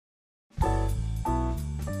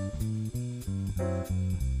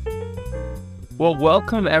Well,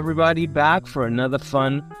 welcome everybody back for another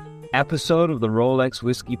fun episode of the Rolex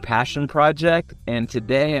Whiskey Passion Project. And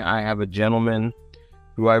today I have a gentleman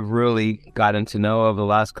who I've really gotten to know over the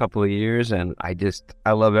last couple of years, and I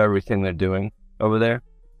love everything they're doing over there.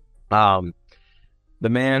 The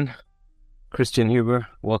man, Christian Huber,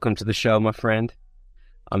 welcome to the show, my friend.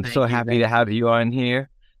 I'm so happy to have you on here.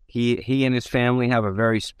 He and his family have a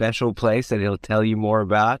very special place that he'll tell you more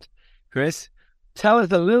about. Chris, tell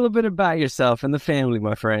us a little bit about yourself and the family,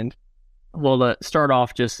 my friend. Well, to start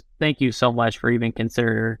off, just thank you so much for even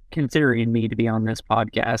considering me to be on this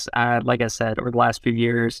podcast. Like I said, over the last few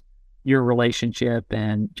years, your relationship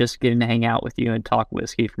and just getting to hang out with you and talk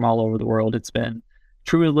whiskey from all over the world, it's been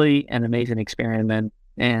truly an amazing experiment.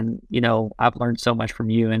 And, you know, I've learned so much from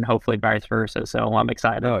you and hopefully vice versa. So I'm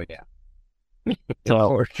excited. Oh, yeah. So,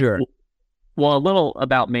 for sure. Well, a little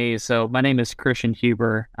about me. So my name is Christian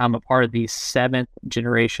Huber. I'm a part of the 7th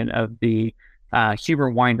generation of the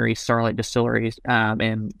Huber Winery, Starlight Distillery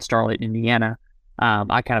in Starlight, Indiana.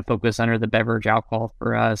 I kind of focus under the beverage alcohol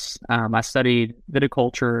for us. I studied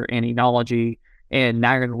viticulture and enology in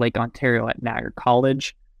Niagara Lake, Ontario at Niagara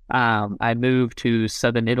College. I moved to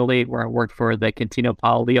southern Italy where I worked for the Contino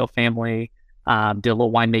Palio family, did a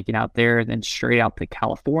little winemaking out there, then straight out to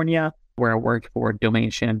California where I worked for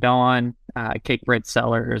Domaine Chandon, Cake Bread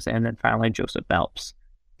Cellars, and then finally Joseph Phelps.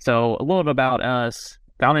 So a little bit about us.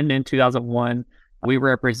 Founded in 2001, we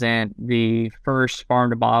represent the first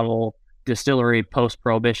farm-to-bottle distillery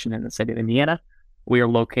post-prohibition in the city of Indiana. We are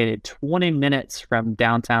located 20 minutes from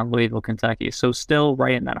downtown Louisville, Kentucky, so still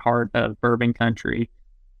right in that heart of bourbon country.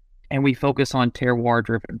 And we focus on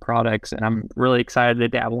terroir-driven products, and I'm really excited to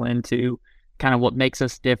dabble into kind of what makes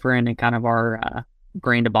us different and kind of our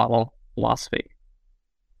grain-to-bottle philosophy.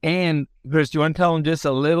 And Chris, do you want to tell them just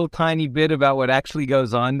a little tiny bit about what actually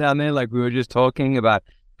goes on down there? Like we were just talking about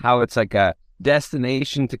how it's like a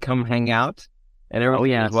destination to come hang out and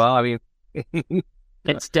everything as well. I mean,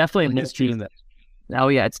 it's definitely it's definitely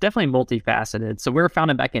multifaceted. So we were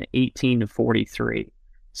founded back in 1843.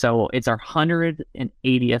 So it's our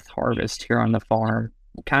 180th harvest here on the farm.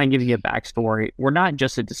 Kind of give you a backstory. We're not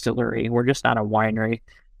just a distillery. We're just not a winery.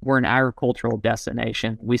 We're an agricultural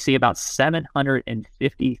destination. We see about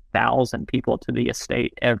 750,000 people to the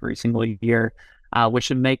estate every single year,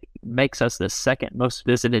 which makes us the second most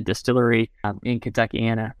visited distillery in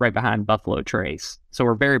Kentucky, right behind Buffalo Trace. So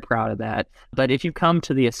we're very proud of that. But if you come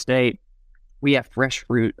to the estate, we have fresh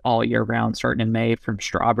fruit all year round, starting in May, from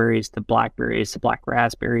strawberries to blackberries to black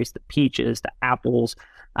raspberries to peaches to apples.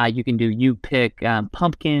 You pick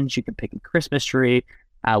pumpkins, you can pick a Christmas tree.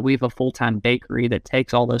 We have a full-time bakery that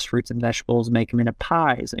takes all those fruits and vegetables, make them into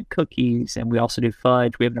pies and cookies, and we also do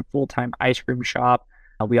fudge. We have a full-time ice cream shop.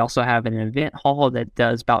 We also have an event hall that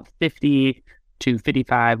does about 50 to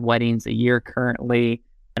 55 weddings a year currently.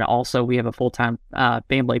 And also we have a full-time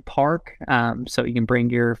family park, so you can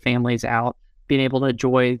bring your families out, being able to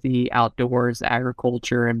enjoy the outdoors,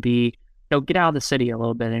 agriculture, and get out of the city a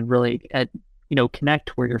little bit and really,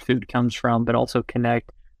 connect where your food comes from, but also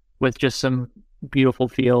connect with just some beautiful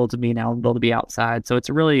fields and being able to be outside. So it's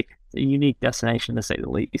a unique destination, to say the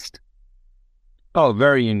least. Oh,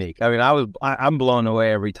 very unique. I mean, I'm blown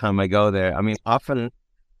away every time I go there. I mean, often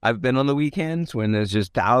I've been on the weekends when there's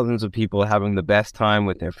just thousands of people having the best time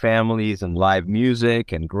with their families and live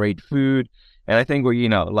music and great food. And I think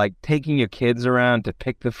like taking your kids around to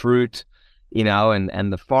pick the fruit,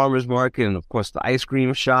 and the farmer's market, and of course the ice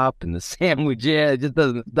cream shop and the sandwich, it just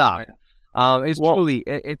doesn't stop.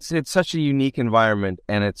 It's such a unique environment,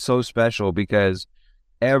 and it's so special because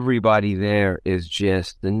everybody there is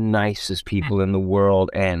just the nicest people in the world,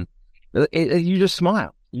 and you just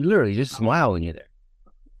smile. You literally just smile when you're there.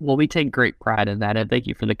 Well, we take great pride in that, and thank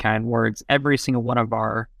you for the kind words. Every single one of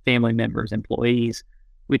our family members, employees,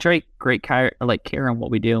 we take great care on what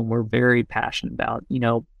we do, and we're very passionate about,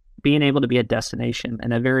 being able to be a destination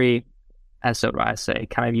and a very,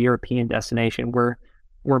 kind of European destination.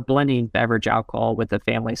 We're blending beverage alcohol with a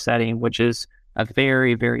family setting, which is a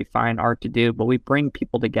very, very fine art to do, but we bring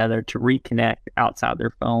people together to reconnect outside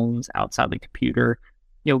their phones, outside the computer,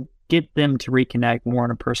 get them to reconnect more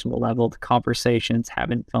on a personal level, the conversations,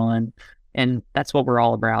 having fun. And that's what we're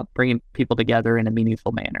all about, bringing people together in a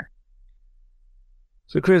meaningful manner.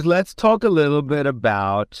 So Chris, let's talk a little bit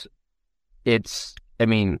about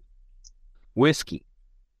whiskey.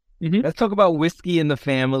 Mm-hmm. Let's talk about whiskey in the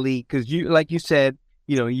family, because like you said,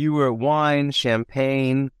 you were wine,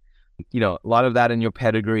 champagne, a lot of that in your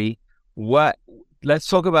pedigree. Let's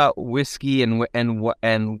talk about whiskey and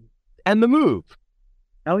the move.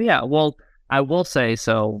 Oh yeah. Well, I will say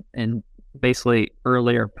so. And basically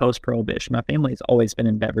earlier post-prohibition, my family's always been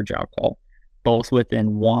in beverage alcohol. both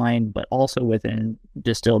within wine, but also within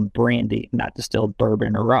distilled brandy, not distilled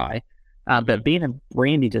bourbon or rye. But being a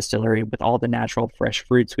brandy distillery with all the natural fresh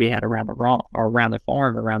fruits we had around the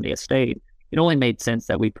farm, around the estate, it only made sense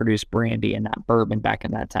that we produced brandy and not bourbon back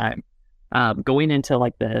in that time. Going into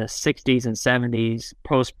like the 60s and 70s,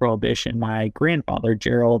 post-prohibition, my grandfather,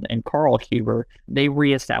 Gerald and Carl Huber, they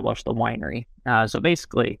reestablished the winery. So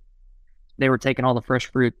basically, they were taking all the fresh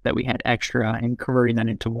fruit that we had extra and converting that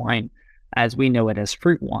into wine, as we know it as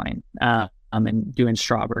fruit wine, and doing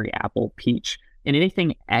strawberry, apple, peach, and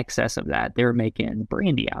anything excess of that, they were making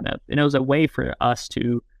brandy out of. And it was a way for us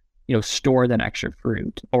to, store that extra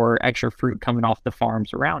fruit or extra fruit coming off the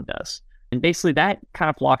farms around us. And basically that kind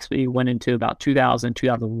of philosophy went into about 2000,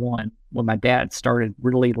 2001, when my dad started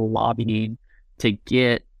really lobbying to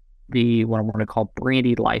get what I want to call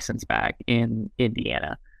brandy license back in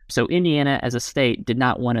Indiana. So Indiana as a state did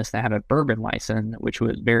not want us to have a bourbon license, which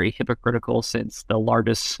was very hypocritical since the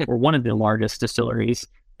largest or one of the largest distilleries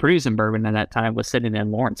producing bourbon at that time was sitting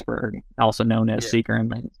in Lawrenceburg, also known as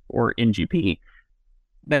Seagram or NGP.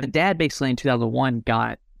 But Dad basically in 2001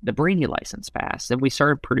 got the brandy license passed, and we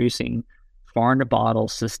started producing farm to bottle,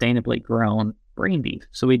 sustainably grown brandy.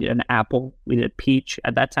 So we did an apple, we did peach.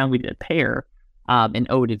 At that time, we did pear, and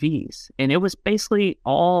eau de vies. And it was basically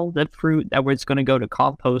all the fruit that was going to go to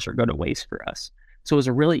compost or go to waste for us. So it was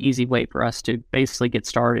a really easy way for us to basically get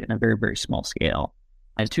started in a very, very small scale.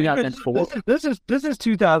 In 2004. This is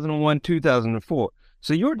 2001, 2004.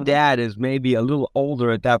 So your dad is maybe a little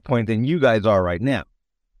older at that point than you guys are right now.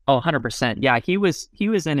 Oh, 100%. Yeah, he was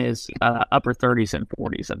in his upper 30s and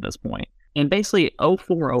 40s at this point. And basically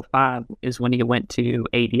 04, 05 is when he went to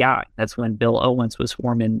ADI. That's when Bill Owens was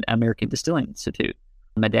forming American Distilling Institute.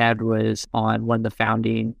 My dad was on one of the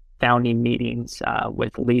founding meetings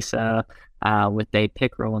with Lisa, with Dave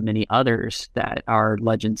Pickerel and many others that are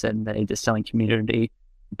legends in the distilling community.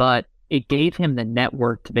 But it gave him the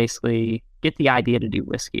network to basically get the idea to do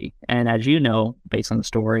whiskey. And as you know, based on the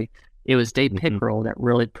story, it was Dave Pickerel that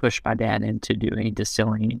really pushed my dad into doing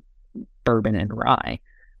distilling bourbon and rye.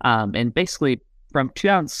 And basically from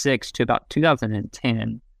 2006 to about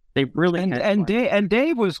 2010, they really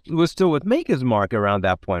Dave was still with Maker's Mark around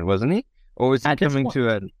that point, wasn't he? Or was he coming to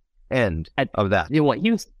an end of that?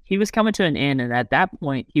 He was coming to an end, and at that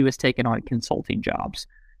point, he was taking on consulting jobs.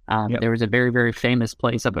 There was a very, very famous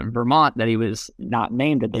place up in Vermont that he was not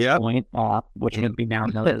named at this point, which would be now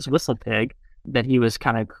known as Whistle Pig, that he was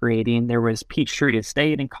kind of creating. There was Peachtree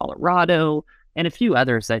Estate in Colorado, and a few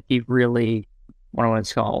others that he really, what I want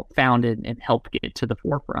to call, founded and helped get to the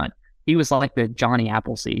forefront. He was like the Johnny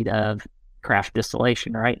Appleseed of craft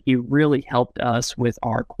distillation, right? He really helped us with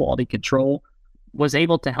our quality control, was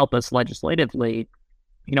able to help us legislatively,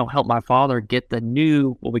 help my father get the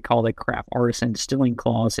new, what we call the craft artisan distilling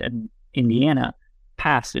clause in Indiana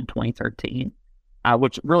passed in 2013,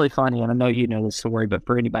 which is really funny. And I know you know the story, but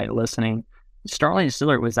for anybody listening, Starlight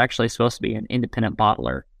Distillery was actually supposed to be an independent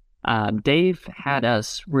bottler. Dave had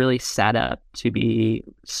us really set up to be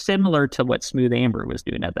similar to what Smooth Amber was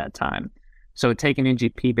doing at that time. So taking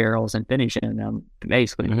NGP barrels and finishing them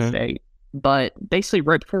basically in the state. But basically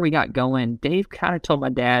right before we got going, Dave kind of told my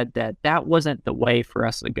dad that wasn't the way for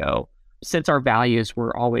us to go. Since our values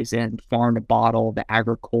were always in farm to bottle, the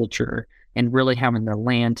agriculture, and really having the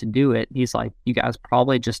land to do it, he's like, you guys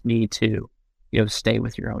probably just need to, stay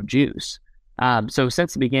with your own juice. So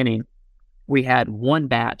since the beginning, we had one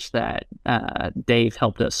batch that Dave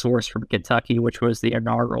helped us source from Kentucky, which was the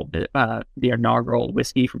inaugural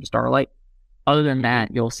whiskey from Starlight. Other than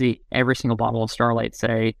that, you'll see every single bottle of Starlight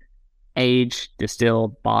say aged,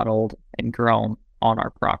 distilled, bottled, and grown on our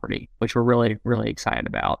property, which we're really, really excited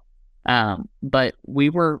about. But we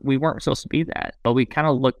weren't supposed to be that. But we kind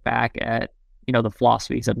of look back at the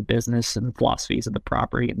philosophies of the business and the philosophies of the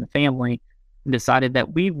property and the family, and decided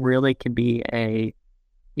that we really can be a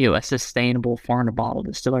sustainable farm to bottle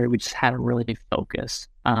distillery. We just had to really focus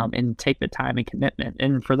and take the time and commitment.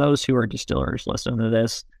 And for those who are distillers listening to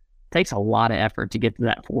this, it takes a lot of effort to get to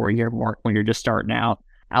that 4-year mark when you're just starting out.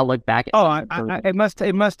 I'll look back at it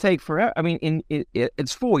must take forever. I mean,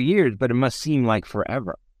 it's 4 years, but it must seem like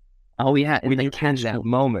forever. Oh yeah, when you catch that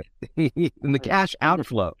moment in the cash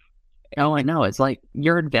outflow. Oh, I know. It's like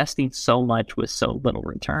you're investing so much with so little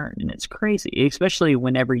return, and it's crazy, especially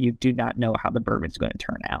whenever you do not know how the bourbon's going to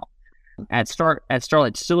turn out. At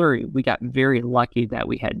Starlight Distillery, we got very lucky that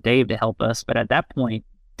we had Dave to help us, but at that point,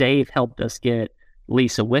 Dave helped us get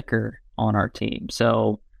Lisa Wicker on our team.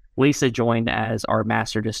 So Lisa joined as our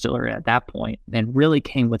master distiller at that point and really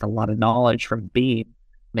came with a lot of knowledge from Beam.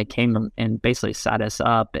 They came and basically set us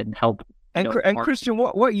up and helped And Christian,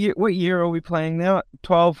 what year are we playing now?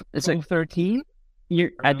 12, 13?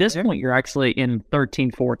 At this point, you're actually in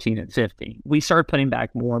 13, 14, and 15. We started putting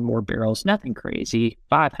back more and more barrels, nothing crazy,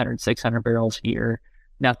 500, 600 barrels a year,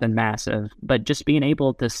 nothing massive, but just being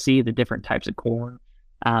able to see the different types of corn.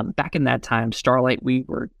 Back in that time, Starlight, we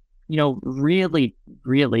were, really,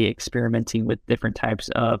 really experimenting with different types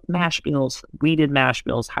of mash bills, weeded mash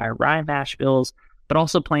bills, high rye mash bills, but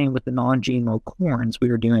also playing with the non-GMO corns. We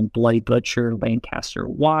were doing Bloody Butcher, Lancaster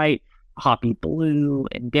White, Hoppy Blue,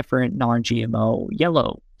 and different non-GMO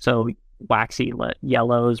yellow. So waxy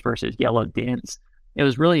yellows versus yellow dense. It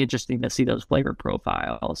was really interesting to see those flavor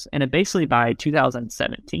profiles. And basically by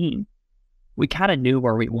 2017, we kind of knew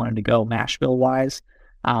where we wanted to go mash bill wise.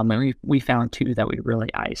 And we found two that we really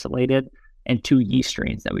isolated and two yeast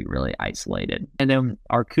strains that we really isolated. And then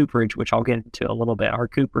our cooperage, which I'll get into a little bit, our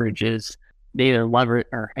cooperage is, they either love it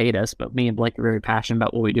or hate us, but me and Blake are very passionate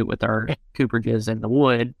about what we do with our cooperages in the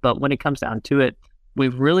wood. But when it comes down to it, we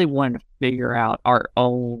really wanted to figure out our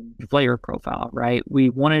own flavor profile, right? We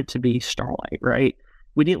wanted it to be Starlight, right?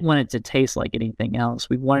 We didn't want it to taste like anything else.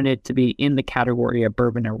 We wanted it to be in the category of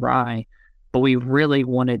bourbon and rye, but we really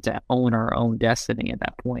wanted to own our own destiny at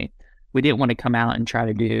that point. We didn't want to come out and try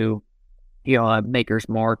to do, a Maker's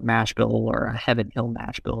Mark mash bill or a Heaven Hill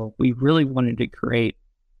mash bill. We really wanted to create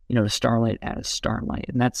Starlight as Starlight.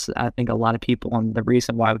 And that's, I think, a lot of people, and the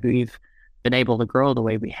reason why we've been able to grow the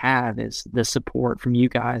way we have is the support from you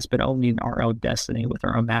guys, but owning our own destiny with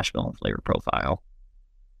our own mash bill and flavor profile.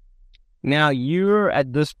 Now you're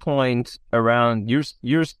at this point around,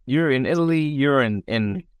 you're in Italy, you're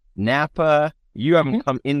in Napa, you haven't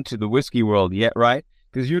come into the whiskey world yet, right?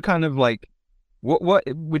 Because you're kind of like, what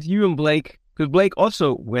with you and Blake, because Blake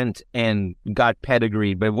also went and got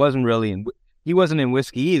pedigreed, but it wasn't really he wasn't in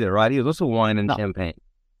whiskey either, right? He was also wine and champagne.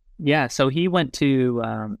 Yeah, so he went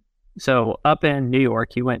to, so up in New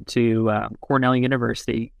York, he went to Cornell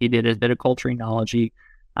University. He did his viticulture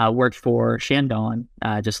worked for Chandon,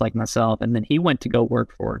 just like myself. And then he went to go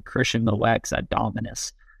work for Christian Moex at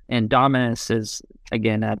Dominus. And Dominus is,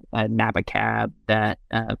 again, a Napa cab that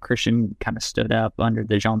Christian kind of stood up under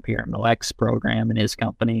the Jean-Pierre Moex program in his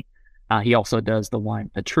company. He also does the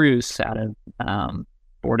wine Petrus out of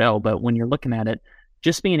Bordeaux. But when you're looking at it,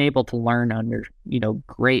 just being able to learn under,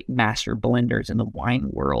 great master blenders in the wine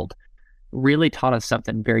world really taught us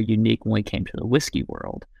something very unique when we came to the whiskey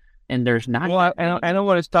world. And there's not... Well, I don't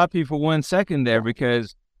want to stop you for 1 second there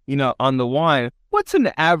because, on the wine, what's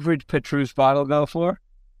an average Petrus bottle go for?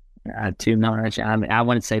 Too much. I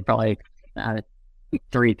wouldn't say probably $3,000,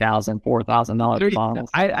 $4,000 bottles.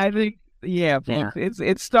 I think, yeah.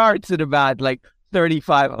 It starts at about like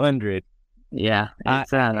 $3,500. Yeah,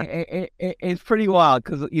 it's pretty wild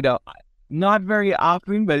because not very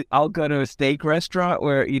often, but I'll go to a steak restaurant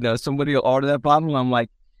where somebody will order that bottle, and I'm like,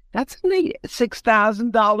 that's an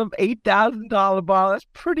 $6,000, $8,000 bottle. That's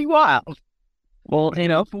pretty wild. Well,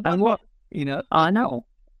 I know,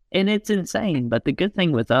 and it's insane. But the good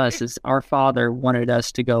thing with us is our father wanted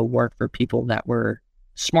us to go work for people that were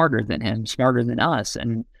smarter than him, smarter than us,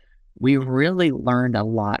 and we really learned a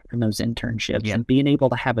lot from those internships and being able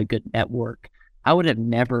to have a good network. I would have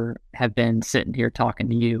never have been sitting here talking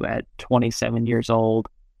to you at 27 years old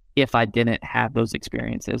if I didn't have those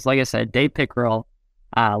experiences. Like I said, Dave Pickrell,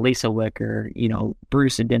 Lisa Wicker,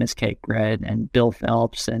 Bruce and Dennis Cakebread, and Bill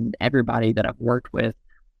Phelps, and everybody that I've worked with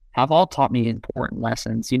have all taught me important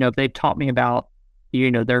lessons. They've taught me about,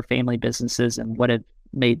 their family businesses and what have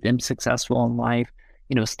made them successful in life.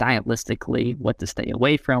 Stylistically, what to stay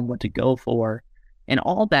away from, what to go for. And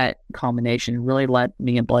all that combination really led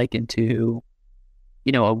me and Blake into,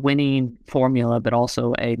 a winning formula, but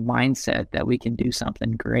also a mindset that we can do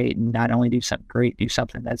something great, and not only do something great, do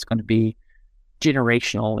something that's going to be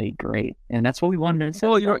generationally great. And that's what we wanted to say.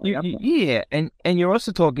 Well, and you're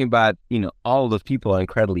also talking about, all of those people are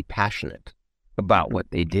incredibly passionate about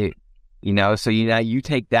what they do, so you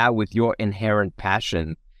take that with your inherent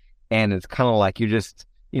passion. And it's kind of like you're just,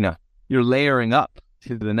 you're layering up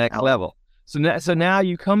to the next level. So now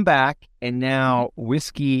you come back, and now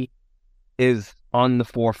whiskey is on the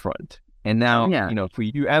forefront. And now, for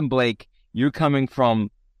you and Blake, you're coming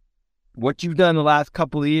from what you've done the last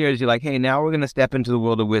couple of years. You're like, hey, now we're going to step into the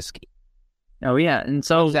world of whiskey. Oh, yeah. And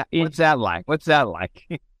so what's that like?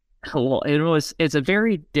 Well, it's a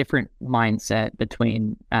very different mindset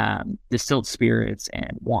between distilled spirits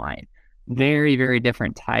and wine. Very, very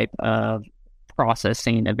different type of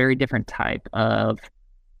processing, a very different type of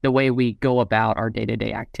the way we go about our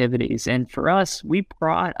day-to-day activities. And for us, we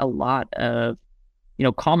brought a lot of,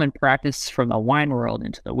 common practice from the wine world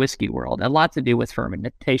into the whiskey world, a lot to do with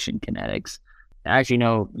fermentation kinetics. as you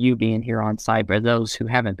know, you being here on site, but those who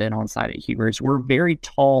haven't been on site at Huber's, we're very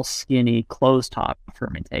tall, skinny, closed top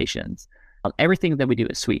fermentations. Everything that we do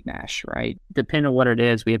is sweet mash, right? Depending on what it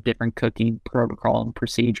is, we have different cooking protocol and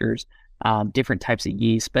procedures, different types of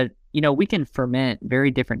yeast, but we can ferment very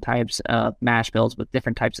different types of mash bills with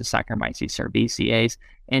different types of Saccharomyces cerevisiae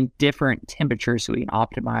and different temperatures so we can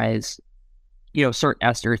optimize, certain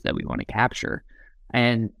esters that we want to capture.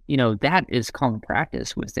 And, that is common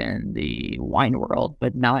practice within the wine world,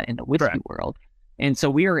 but not in the whiskey world. And so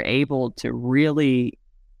we are able to really,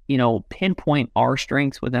 pinpoint our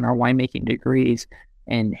strengths within our winemaking degrees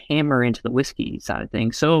and hammer into the whiskey side of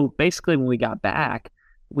things. So basically, when we got back,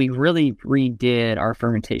 we really redid our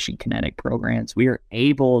fermentation kinetic programs. We are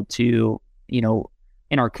able to,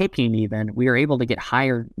 in our cooking even, we are able to get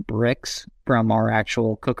higher bricks from our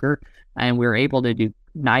actual cooker, and we were able to do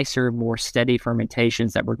nicer, more steady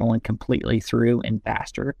fermentations that were going completely through and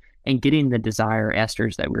faster and getting the desired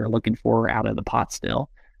esters that we were looking for out of the pot still.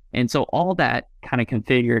 And so all that kind of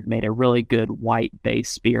configured made a really good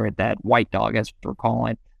white-based spirit, that white dog, as we're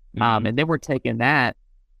calling. And then we're taking that,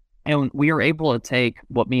 and we were able to take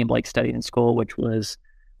what me and Blake studied in school, which was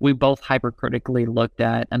we both hypercritically looked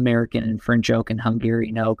at American and French oak and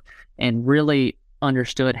Hungarian oak and really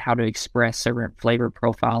understood how to express certain flavor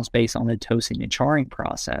profiles based on the toasting and charring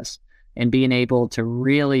process, and being able to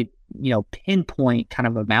really, pinpoint kind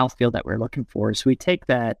of a mouthfeel that we're looking for. So we take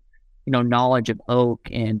that, knowledge of oak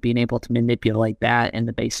and being able to manipulate that and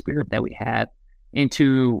the base spirit that we have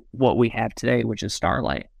into what we have today, which is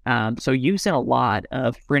Starlight. So using a lot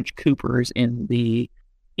of French coopers in the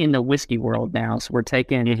whiskey world now. So we're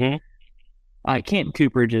taking Canton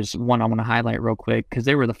Cooperage is one I want to highlight real quick because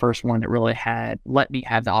they were the first one that really let me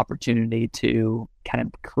have the opportunity to kind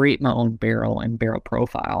of create my own barrel and barrel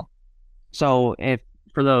profile. So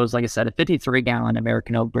for those, like I said, a 53-gallon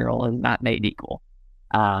American oak barrel is not made equal.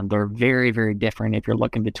 They're very, very different if you're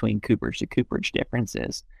looking between cooperage to cooperage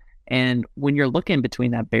differences. And when you're looking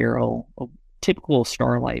between that barrel, a typical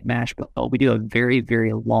Starlight mash bill, we do a very,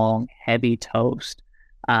 very long, heavy toast,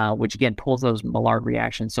 which again pulls those Maillard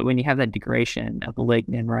reactions. So when you have that degradation of the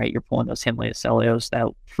lignin, right, you're pulling those Himalaya cellulose, that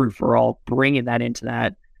fruit for all, bringing that into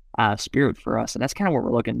that spirit for us. And that's kind of what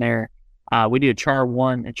we're looking there. We do a char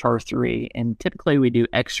 1 and char 3, and typically we do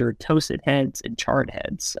extra toasted heads and charred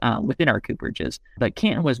heads within our cooperages. But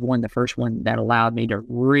Canton was the first one that allowed me to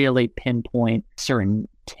really pinpoint certain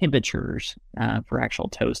temperatures for actual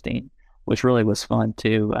toasting, which really was fun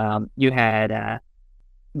too. You had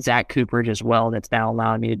Zach Cooperage as well that's now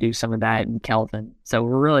allowing me to do some of that in Kelvin. So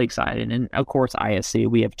we're really excited. And of course, ISC,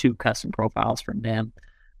 we have 2 custom profiles from them.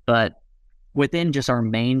 But within just our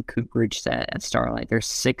main cooperage set at Starlight, there's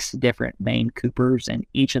 6 different main coopers, and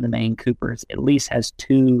each of the main coopers at least has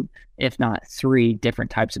 2, if not 3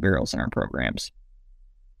 different types of barrels in our programs.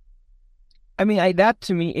 I mean,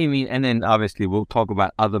 and then obviously we'll talk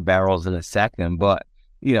about other barrels in a second, but,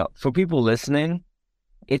 for people listening,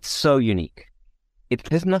 it's so unique.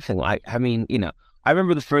 There's nothing like, I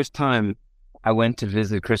remember the first time I went to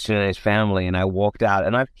visit Christian and his family, and I walked out,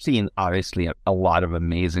 and I've seen obviously a lot of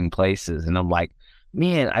amazing places, and I'm like,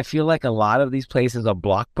 man, I feel like a lot of these places are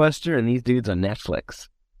Blockbuster and these dudes are Netflix.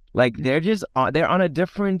 Like they're on a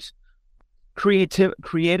different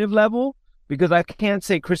creative level, because I can't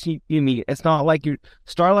say Christian, it's not like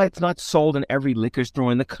Starlight's not sold in every liquor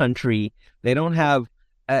store in the country. They don't have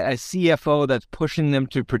a CFO that's pushing them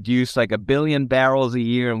to produce like 1 billion barrels a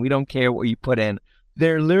year, and we don't care what you put in.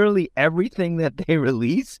 They're literally, everything that they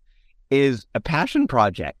release is a passion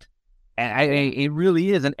project. It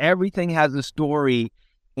really is. And everything has a story.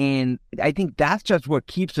 And I think that's just what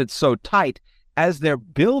keeps it so tight as they're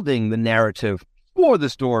building the narrative for the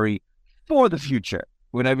story, for the future.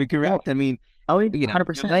 Would I be correct? I mean,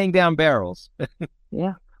 100%. Laying down barrels.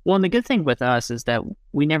 Yeah. Well, and the good thing with us is that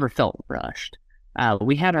we never felt rushed.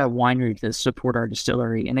 We had a winery to support our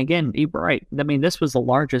distillery. And again, you're right. I mean, this was the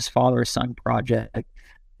largest father-son project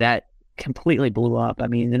that completely blew up. I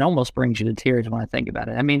mean, it almost brings you to tears when I think about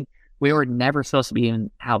it. I mean, we were never supposed to be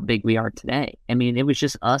in how big we are today. I mean, it was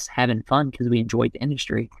just us having fun because we enjoyed the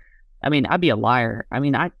industry. I mean, I'd be a liar. I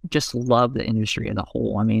mean, I just love the industry as a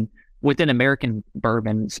whole. I mean, within American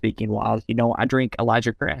bourbon, speaking wild, I drink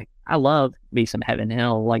Elijah Craig. I love me some Heaven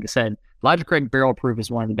Hill. Like I said, Elijah Craig Barrel Proof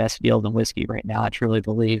is one of the best deals in whiskey right now. I truly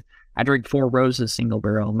believe. I drink Four Roses single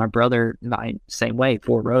barrel. My brother, same way,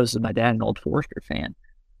 Four Roses. My dad, an Old Forester fan.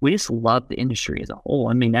 We just love the industry as a whole.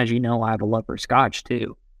 I mean, as you know, I have a love for Scotch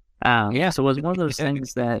too. So it was one of those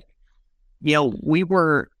things that, we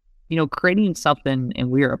were, creating something,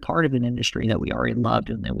 and we are a part of an industry that we already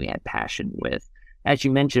loved and that we had passion with, as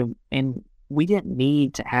you mentioned. And we didn't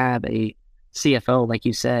need to have a CFO, like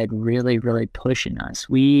you said, really, really pushing us.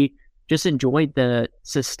 We just enjoyed the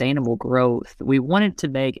sustainable growth. We wanted to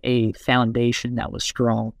make a foundation that was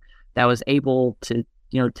strong, that was able to,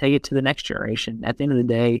 take it to the next generation. At the end of the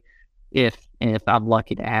day, if I'm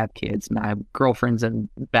lucky to have kids, my girlfriend's in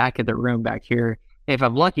the back of the room back here. If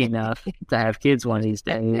I'm lucky enough to have kids one of these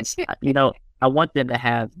days, I want them to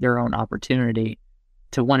have their own opportunity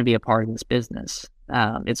to want to be a part of this business.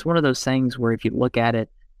 It's one of those things where if you look at it,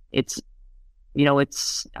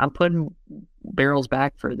 I'm putting barrels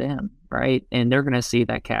back for them, right? And they're going to see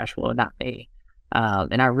that cash flow, not me.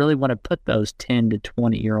 And I really want to put those 10 to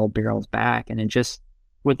 20-year-old barrels back. And it just,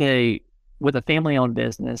 with a family-owned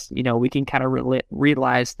business, we can kind of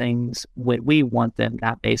realize things when we want them,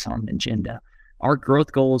 not based on an agenda. Our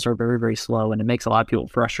growth goals are very, very slow, and it makes a lot of people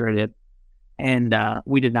frustrated. And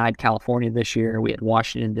we denied California this year. We had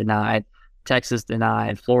Washington denied, Texas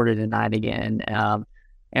denied, Florida denied again.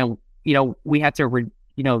 And we have to,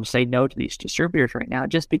 say no to these distributors right now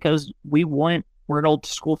just because we're an old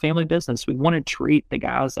school family business. We want to treat the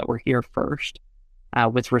guys that were here first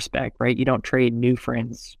with respect, right? You don't trade new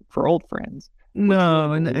friends for old friends.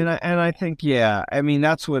 No, and I think, yeah, I mean,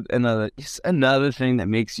 that's what another thing that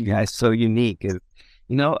makes you guys so unique is,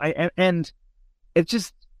 and it's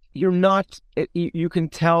just, you can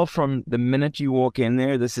tell from the minute you walk in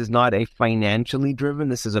there, this is not a financially driven,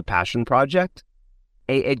 this is a passion project.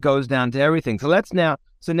 It goes down to everything.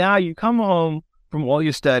 So now you come home from all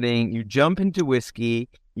your studying, you jump into whiskey,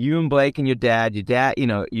 you and Blake and your dad, you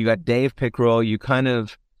got Dave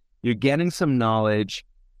Pickrell, you're getting some knowledge,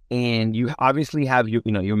 and you obviously have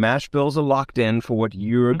your mash bills are locked in for what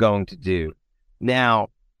you're going to do. Now,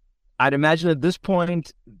 I'd imagine at this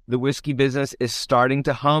point, the whiskey business is starting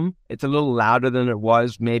to hum. It's a little louder than it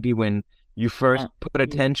was maybe when you first put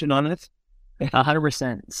attention on it.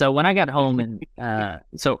 100%. So when I got home in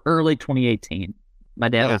early 2018, my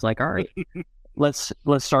dad was like, all right, let's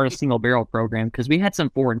start a single barrel program, because we had some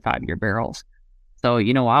 4 and 5 year barrels. So,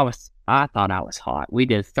 I thought I was hot. We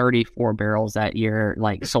did 34 barrels that year,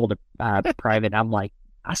 sold to private. I'm like,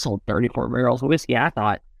 I sold 34 barrels of whiskey. I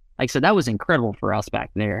thought, so that was incredible for us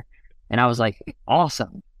back there. And I was like,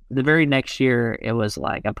 awesome. The very next year, it was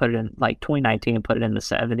I put it in 2019, put it in the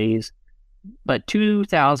 70s. But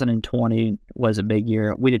 2020 was a big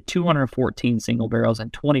year. We did 214 single barrels in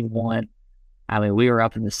 21. I mean, we were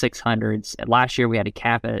up in the 600s. And last year, we had to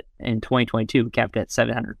cap it. In 2022, we capped it at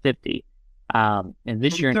 750. And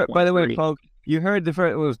this year, by the way, folks, you heard it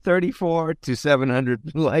was 34 to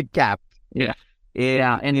 700 capped. Yeah,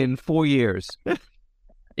 and in 4 years.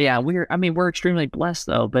 Yeah, we're extremely blessed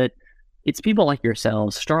though. But it's people like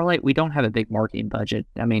yourselves, Starlight. We don't have a big marketing budget.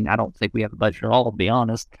 I mean, I don't think we have a budget at all, to be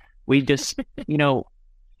honest. We just,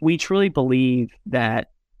 we truly believe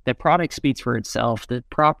that the product speaks for itself. The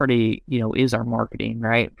property, is our marketing,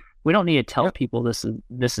 right? We don't need to tell people this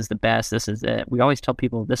is the best. This is it. We always tell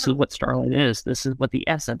people this is what Starlight is. This is what the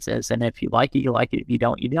essence is. And if you like it, you like it. If you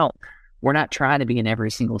don't, you don't. We're not trying to be in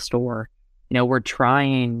every single store. We're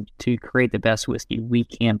trying to create the best whiskey we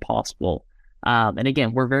can possible. And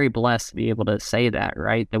again, we're very blessed to be able to say that,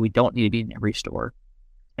 right? That we don't need to be in every store.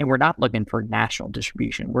 And we're not looking for national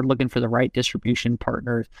distribution. We're looking for the right distribution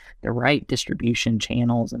partners, the right distribution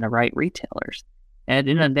channels, and the right retailers. And at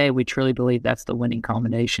the end of the day, we truly believe that's the winning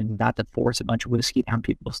combination, not to force a bunch of whiskey down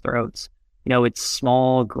people's throats. It's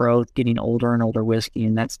small growth, getting older and older whiskey,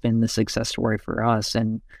 and that's been the success story for us.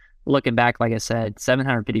 And looking back, like I said,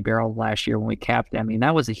 750 barrels last year when we capped it, I mean,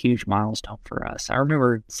 that was a huge milestone for us. I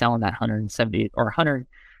remember selling that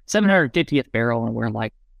 750th barrel, and we're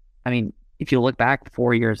like, if you look back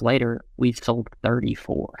 4 years later, we've sold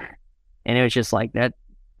 34. And it was just like that.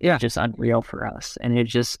 Yeah. Just unreal for us. And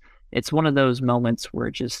it's one of those moments where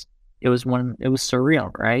it was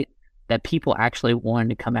surreal, right? That people actually wanted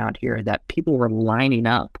to come out here, that people were lining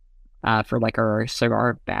up for our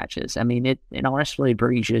cigar batches. I mean, it honestly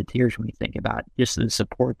brings you to tears when you think about just the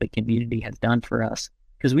support the community has done for us.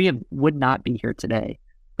 Because we would not be here today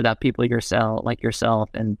without people like yourself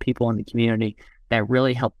and people in the community that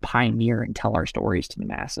really help pioneer and tell our stories to the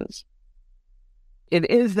masses.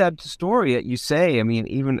 It is that story that you say. I mean,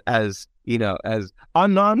 even as a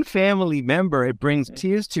non-family member, it brings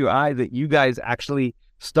tears to your eye that you guys actually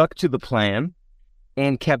stuck to the plan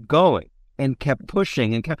and kept going and kept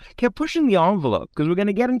pushing and kept pushing the envelope, because we're going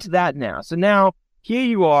to get into that now. So now here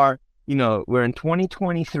you are, we're in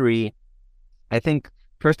 2023. I think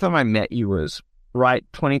first time I met you was right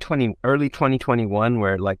 2020, early 2021,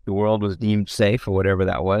 where the world was deemed safe or whatever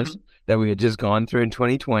that was, that we had just gone through in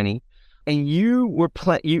 2020. And you were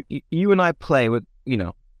you and I play with,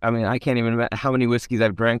 I can't even imagine how many whiskeys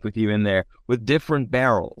I've drank with you in there with different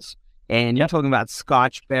barrels. and you're talking about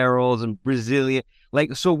Scotch barrels and Brazilian.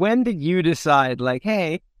 Like, so when did you decide, like,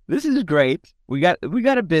 hey, this is great. We got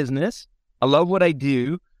a business. I love what I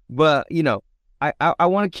do, but I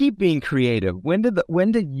want to keep being creative. When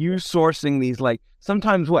did you sourcing these, like,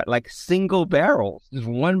 sometimes like single barrels, just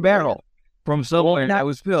one barrel from somewhere that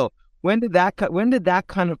was filled? When did that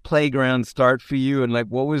kind of playground start for you? And like,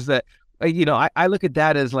 what was that? I look at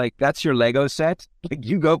that as like, that's your Lego set. Like,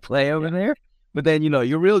 you go play over there, but then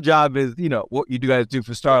your real job is what you guys do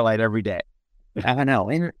for Starlight every day. I know,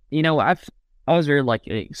 and I was very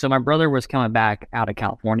lucky. So my brother was coming back out of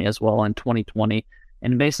California as well in 2020,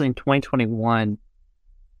 and basically in 2021,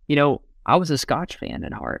 I was a Scotch fan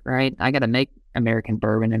at heart, right? I got to make American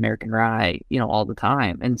bourbon, American rye, all the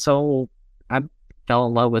time, and so I fell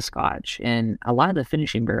in love with Scotch. And a lot of the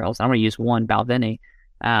finishing barrels, I'm going to use one, Balvenie,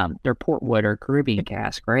 they're Portwood or Caribbean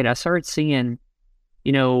cask, right? I started seeing,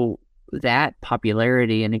 that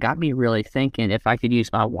popularity, and it got me really thinking if I could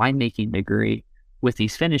use my winemaking degree with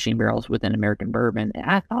these finishing barrels within American bourbon.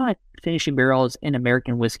 And I thought finishing barrels in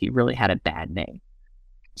American whiskey really had a bad name.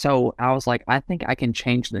 So I was like, I think I can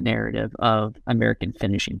change the narrative of American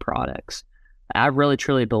finishing products. I really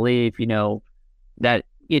truly believe, that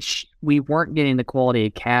we weren't getting the quality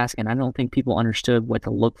of cask, and I don't think people understood what to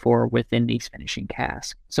look for within these finishing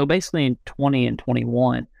casks. So basically in 20 and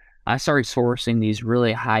 21, I started sourcing these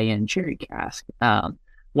really high-end sherry casks.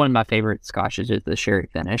 One of my favorite scotches is the sherry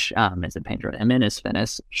finish. It's a Pedro Jimenez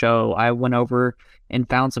finish. So I went over and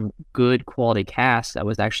found some good quality casks that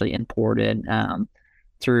was actually imported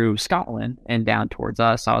through Scotland and down towards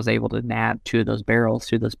us. I was able to nab 2 of those barrels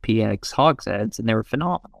through those PX hogsheads, and they were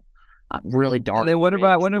phenomenal. Really dark. And then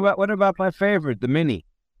what about my favorite, the mini?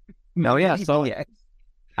 Oh yeah, so yeah.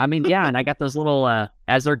 I mean, yeah, and I got those little,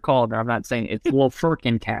 as they're called, I'm not saying it's a little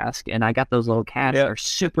firkin cask, and I got those little casks that are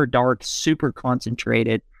super dark, super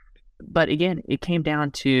concentrated. But again, it came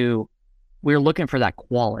down to we were looking for that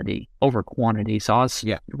quality over quantity. So I was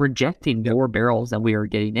rejecting more barrels than we were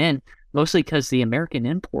getting in, mostly because the American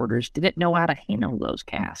importers didn't know how to handle those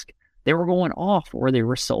casks. They were going off, or they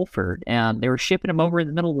were sulfured, and they were shipping them over in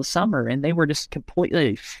the middle of the summer, and they were just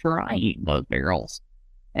completely frying those barrels.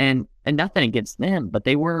 And nothing against them, but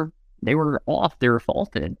they were off. They were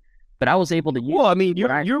faulted. But I was able to use. Well, I mean,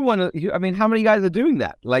 you're one of. I mean, how many guys are doing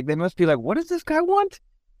that? Like, they must be like, what does this guy want?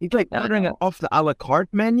 He's like ordering it off the a la carte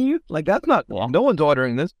menu. Like, that's not. Yeah. No one's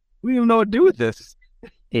ordering this. We don't even know what to do with this.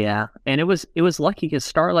 Yeah, and it was lucky because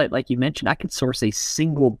Starlight, like you mentioned, I could source a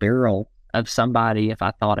single barrel of somebody if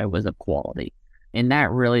I thought it was of quality, and that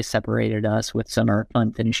really separated us with some of our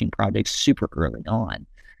fun finishing projects super early on.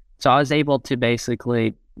 So I was able to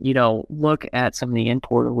basically, look at some of the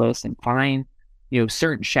importer lists and find,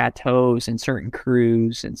 certain chateaus and certain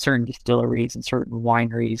crus and certain distilleries and certain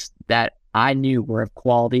wineries that I knew were of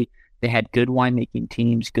quality. They had good winemaking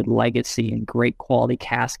teams, good legacy, and great quality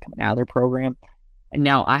cask coming out of their program. And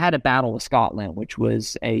now I had a battle with Scotland, which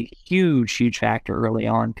was a huge, huge factor early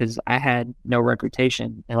on because I had no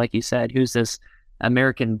reputation. And like you said, who's this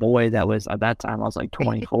American boy that was, at that time, I was like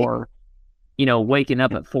 24. Waking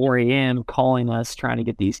up at 4 a.m., calling us, trying to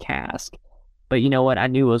get these casks. But you know what? I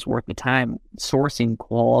knew it was worth the time sourcing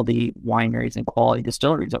quality wineries and quality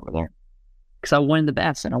distilleries over there. Because I wanted the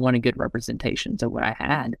best, and I wanted good representations of what I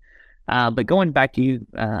had. But going back to you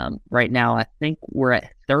right now, I think we're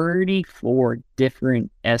at 34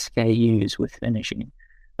 different SKUs with finishing.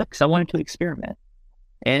 Because I wanted to experiment.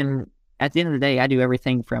 And at the end of the day, I do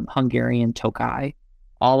everything from Hungarian Tokaj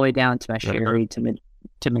all the way down to my sherry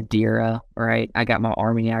to Madeira, right? I got my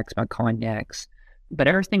Armagnacs, my Cognacs. But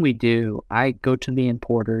everything we do, I go to the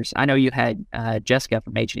importers. I know you had Jessica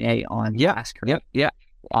from H&A on last year.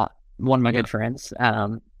 One of my good friends.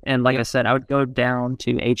 And like I said, I would go down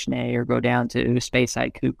to H&A or go down to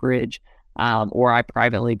Speyside Cooperage, or I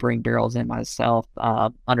privately bring barrels in myself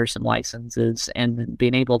under some licenses, and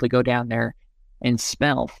being able to go down there and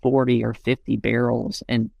smell 40 or 50 barrels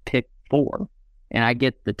and pick 4. And I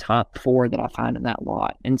get the top 4 that I find in that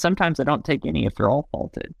lot. And sometimes I don't take any if they're all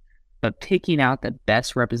faulted. But picking out the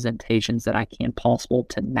best representations that I can possible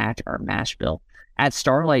to match our mash bill. At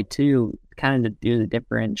Starlight, too, kind of to do the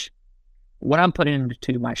difference, what I'm putting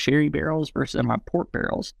into my sherry barrels versus my port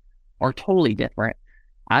barrels are totally different.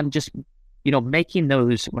 I'm just, making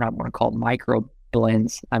those, what I'm going to call micro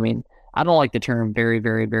blends. I mean, I don't like the term very,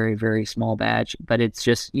 very, very, very small batch, but it's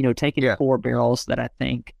just, taking 4 barrels that I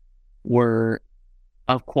think were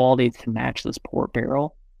of quality to match this port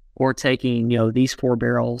barrel, or taking, these 4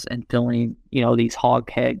 barrels and filling, these hog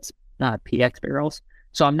kegs, PX barrels.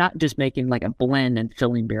 So I'm not just making like a blend and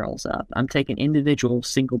filling barrels up. I'm taking individual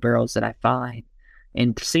single barrels that I find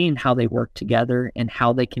and seeing how they work together and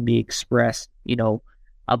how they can be expressed,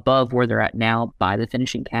 above where they're at now by the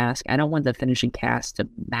finishing cask. I don't want the finishing cask to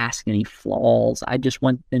mask any flaws. I just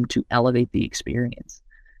want them to elevate the experience.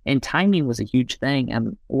 And timing was a huge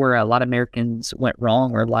thing. Where a lot of Americans went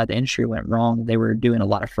wrong, or a lot of the industry went wrong, they were doing a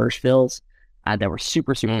lot of first fills that were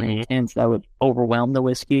super, super intense, that would overwhelm the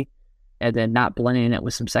whiskey, and then not blending it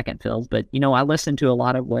with some second fills. But, I listened to a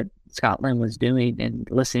lot of what Scotland was doing, and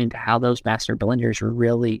listening to how those master blenders were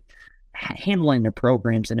really handling their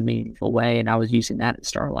programs in a meaningful way. And I was using that at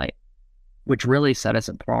Starlight, which really set us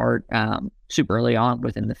apart super early on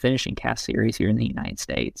within the finishing cask series here in the United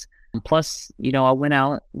States. Plus, I went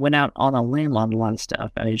out on a limb on a lot of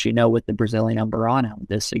stuff, as you know, with the Brazilian Amburano,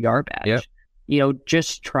 this cigar batch. Yep.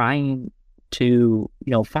 Just trying to,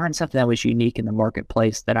 find something that was unique in the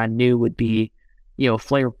marketplace that I knew would be, a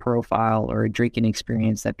flavor profile or a drinking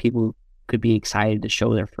experience that people could be excited to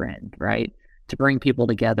show their friend, right? To bring people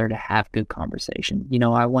together to have good conversation.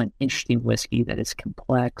 I want interesting whiskey that is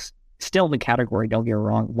complex, still in the category, don't get me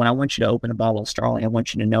wrong. When I want you to open a bottle of Starlight, I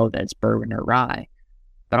want you to know that it's bourbon or rye,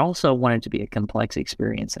 but I also want it to be a complex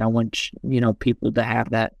experience. And I want, people to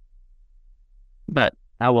have that. But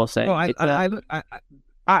I will say, I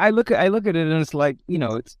look at it and it's like,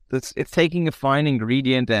 it's taking a fine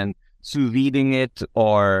ingredient and sous videing it,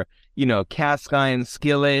 or, cast iron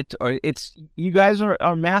skillet, or you guys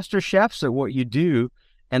are master chefs at what you do,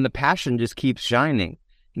 and the passion just keeps shining.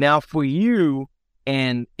 Now for you,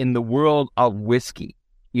 and in the world of whiskey,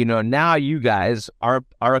 now you guys are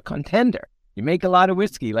a contender. You make a lot of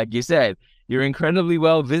whiskey, like you said. You're incredibly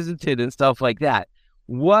well visited and stuff like that.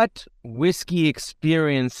 What whiskey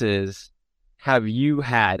experiences have you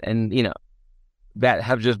had, and that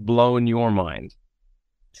have just blown your mind?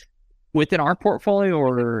 Within our portfolio,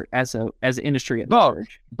 or as an industry at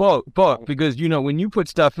large? Both. Because when you put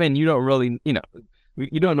stuff in, you don't really,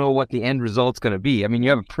 you don't know what the end result's going to be. I mean, you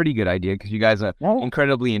have a pretty good idea because you guys are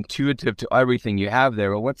incredibly intuitive to everything you have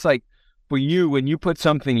there. But what's like for you when you put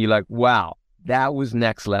something, you're like, wow, that was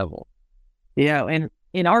next level? Yeah, and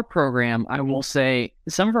in our program, I will say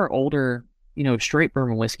some of our older, straight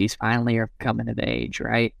bourbon whiskeys finally are coming of age,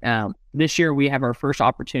 right? This year we have our first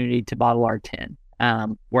opportunity to bottle our 10.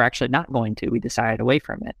 We're actually not going to. We decided away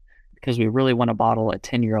from it because we really want to bottle a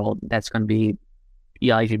 10-year-old that's going to be,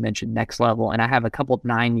 as you mentioned, next level. And I have a couple of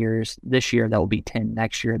 9 years this year that will be 10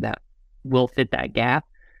 next year that will fit that gap.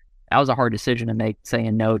 That was a hard decision to make,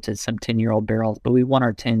 saying no to some 10-year-old barrels, but we want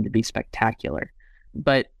our 10 to be spectacular.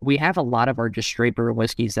 But we have a lot of our just straight bourbon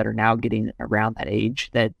whiskeys that are now getting around that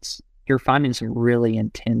age that's you're finding some really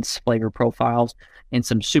intense flavor profiles and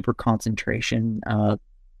some super concentration,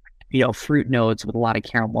 fruit notes with a lot of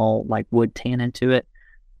caramel, like wood tannin to it.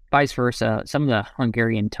 Vice versa, some of the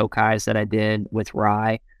Hungarian Tokais that I did with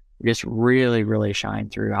rye just really, really shine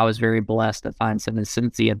through. I was very blessed to find some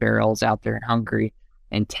Essentia barrels out there in Hungary,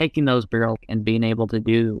 and taking those barrels and being able to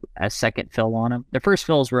do a second fill on them. The first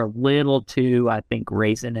fills were a little too, I think,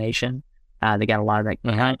 raisination. They got a lot of that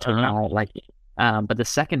but the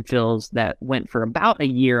second fills that went for about a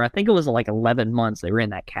year, I think it was like 11 months they were in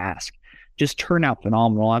that cask, just turned out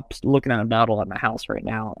phenomenal. I'm looking at a bottle at my house right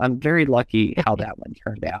now. I'm very lucky how that one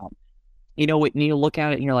turned out. When you look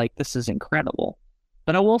at it and you're like, this is incredible.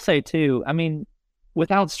 But I will say too,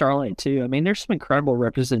 without Starlight too, there's some incredible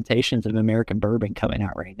representations of American bourbon coming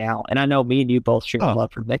out right now. And I know me and you both share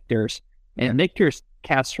love for Nectar's. And Nectar's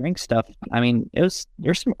cast strength stuff, there's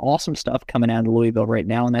some awesome stuff coming out of Louisville right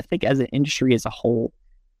now. And I think as an industry as a whole,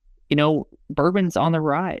 bourbon's on the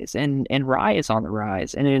rise, and rye is on the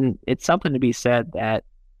rise. And it's something to be said that,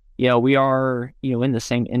 we are, in the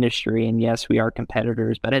same industry, and yes, we are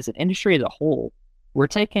competitors, but as an industry as a whole, we're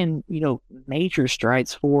taking, major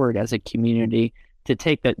strides forward as a community to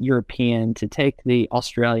take the European, to take the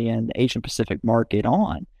Australian, the Asian Pacific market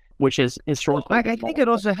on, which is historically. I think it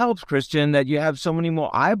also helps, Christian, that you have so many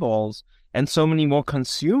more eyeballs and so many more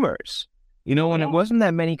consumers. When it wasn't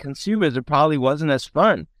that many consumers, it probably wasn't as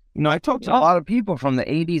fun. I talked to a lot of people from the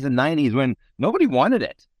 80s and 90s when nobody wanted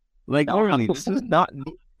it. Literally,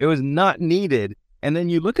 it was not needed. And then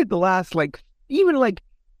you look at the last, even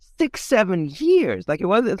 6-7 years.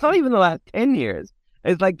 It's not even the last 10 years.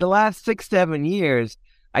 It's like the last 6-7 years,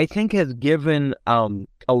 I think, has given a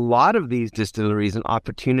lot of these distilleries an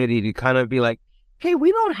opportunity to kind of be like, hey,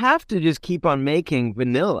 we don't have to just keep on making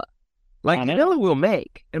vanilla. Vanilla we'll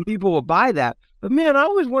make, and people will buy that. But man, I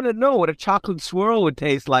always want to know what a chocolate swirl would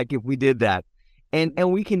taste like if we did that.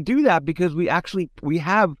 And we can do that because we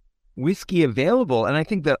have whiskey available. And I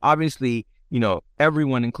think that obviously,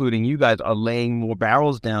 everyone, including you guys, are laying more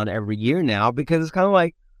barrels down every year now, because it's kind of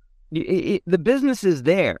like, the business is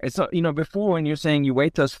there. It's not, before when you're saying you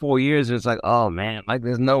wait those 4 years, it's like, oh man, like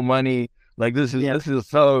there's no money. Like this is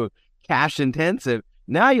so cash intensive.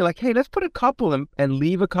 Now you're like, hey, let's put a couple and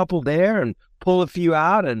leave a couple there and pull a few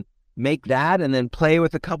out and make that and then play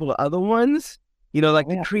with a couple of other ones.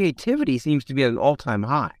 The creativity seems to be at an all-time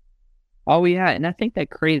high. Oh, yeah. And I think that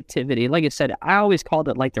creativity, like I said, I always called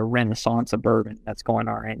it like the renaissance of bourbon that's going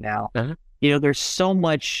on right now. Uh-huh. There's so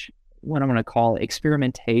much, what I'm going to call it,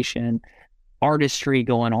 experimentation, artistry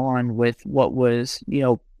going on with what was,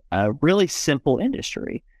 a really simple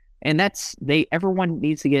industry. And everyone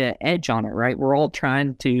needs to get an edge on it, right? We're all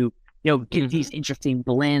trying to, get these interesting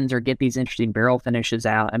blends or get these interesting barrel finishes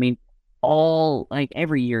out. I mean, all like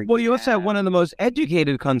every year. Well, you also have one of the most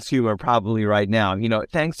educated consumer probably right now,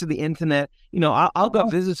 thanks to the internet. I'll go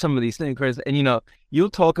visit some of these things, Chris, and, you'll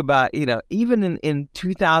talk about, even in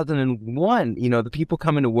 2001, the people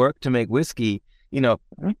coming to work to make whiskey,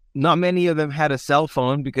 not many of them had a cell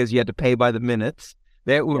phone because you had to pay by the minutes.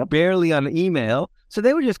 They were barely on email. So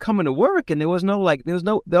they were just coming to work, and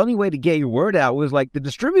the only way to get your word out was like the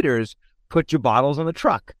distributors put your bottles on the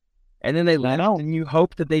truck. And then they left, and you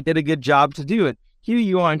hope that they did a good job to do it. Here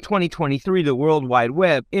you are in 2023, the World Wide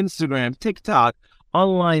Web, Instagram, TikTok,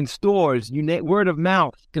 online stores, word of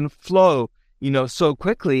mouth can flow, so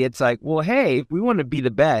quickly. It's like, well, hey, if we want to be the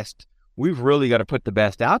best, we've really got to put the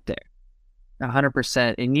best out there.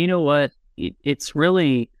 100%. And you know what? It's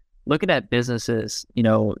really looking at businesses,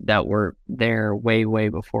 that were there way, way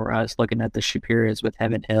before us, looking at the Shapiras with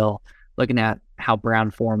Heaven Hill, looking at how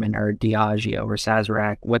Brown-Forman or Diageo or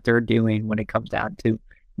Sazerac, what they're doing when it comes down to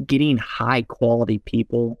getting high quality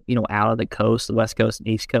people, out of the coast, the West Coast and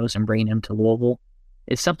East Coast, and bringing them to Louisville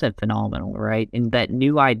is something phenomenal, right? And that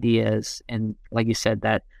new ideas, and like you said,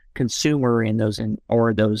 that consumer and those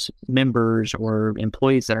members or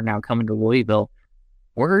employees that are now coming to Louisville,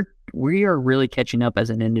 we are really catching up as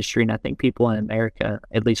an industry. And I think people in America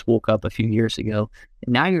at least woke up a few years ago.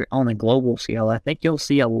 And now you're on a global scale. I think you'll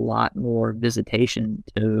see a lot more visitation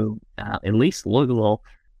to at least Louisville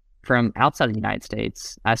from outside of the United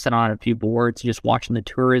States. I sat on a few boards just watching the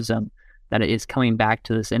tourism that is coming back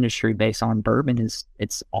to this industry based on bourbon.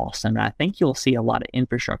 It's awesome. And I think you'll see a lot of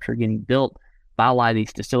infrastructure getting built by a lot of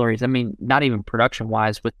these distilleries. I mean, not even production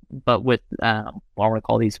wise, but with what I want to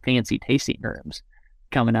call these fancy tasting rooms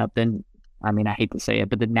coming up. Then, I mean, I hate to say it,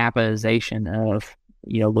 but the Napaization of,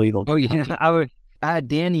 Louisville. Oh yeah. I had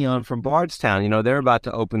Danny on from Bardstown. They're about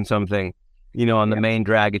to open something, on the main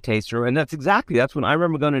drag, a taster room. And that's when I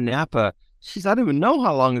remember going to Napa. Jeez, I don't even know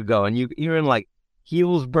how long ago. And you're in like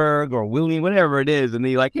Healdsburg or William, whatever it is. And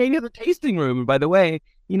they're like, hey, here's a tasting room. And by the way,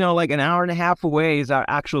 like an hour and a half away is our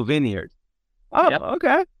actual vineyard. Oh,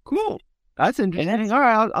 okay, cool. That's interesting. All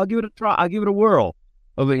right, I'll give it a try. I'll give it a whirl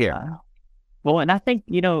over here. Well, and I think,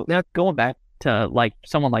 now going back to like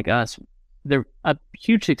someone like us, a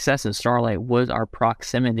huge success in Starlight was our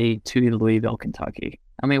proximity to Louisville, Kentucky.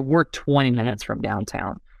 I mean, we're 20 minutes from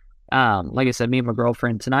downtown. Like I said, me and my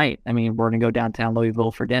girlfriend tonight, I mean, we're going to go downtown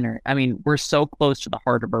Louisville for dinner. I mean, we're so close to the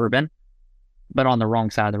heart of bourbon, but on the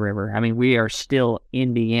wrong side of the river. I mean, we are still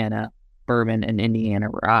Indiana bourbon and Indiana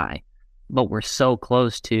rye, but we're so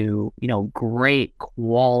close to, great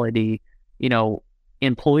quality,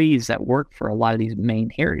 employees that work for a lot of these main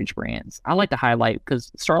heritage brands. I like to highlight,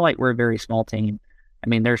 because Starlight, we're a very small team. I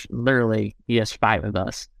mean, there's literally just 5 of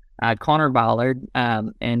us. Connor Ballard,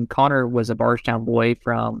 and Connor was a Bardstown boy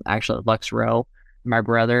from actually Lux Row, my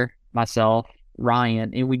brother, myself,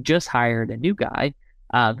 Ryan, and we just hired a new guy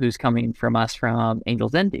who's coming from us from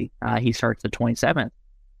Angels Envy. He starts the 27th.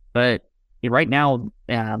 But right now,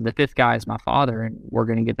 the 5th guy is my father, and we're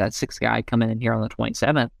going to get that 6th guy coming in here on the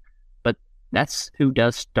 27th. But that's who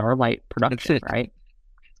does Starlight production, right?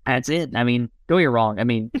 That's it. I mean, don't get me wrong. I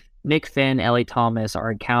mean, Nick Finn, Ellie Thomas,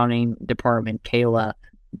 our accounting department, Kayla.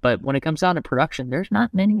 But when it comes down to production, there's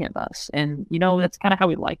not many of us. And, that's kind of how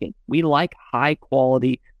we like it. We like high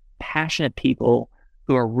quality, passionate people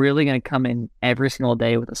who are really going to come in every single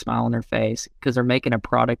day with a smile on their face because they're making a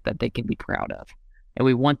product that they can be proud of. And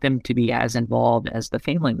we want them to be as involved as the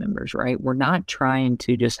family members, right? We're not trying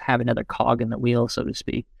to just have another cog in the wheel, so to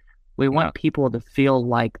speak. We want people to feel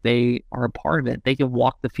like they are a part of it. They can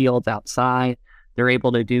walk the fields outside. They're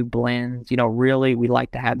able to do blends. Really, we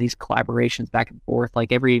like to have these collaborations back and forth.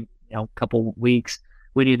 Like every, couple weeks,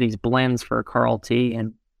 we do these blends for Carl T.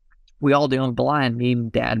 And we all do them blind. Me,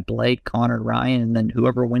 Dad, Blake, Connor, Ryan, and then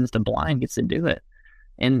whoever wins the blind gets to do it.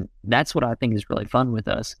 And that's what I think is really fun with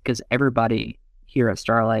us, because everybody here at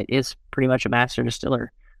Starlight is pretty much a master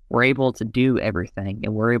distiller. We're able to do everything,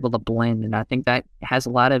 and we're able to blend. And I think that has a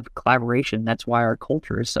lot of collaboration. That's why our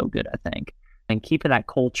culture is so good, I think. and keeping that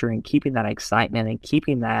culture and keeping that excitement and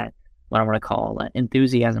keeping that, what I want to call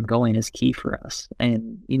enthusiasm going is key for us.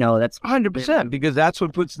 And, that's 100%, because that's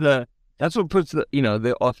what puts the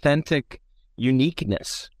the authentic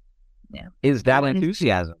uniqueness. Yeah. Is that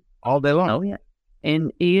enthusiasm all day long. Oh, yeah.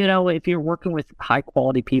 And, if you're working with high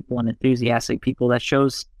quality people and enthusiastic people, that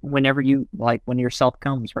shows when yourself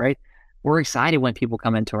comes, right? We're excited when people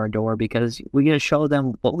come into our door because we get to show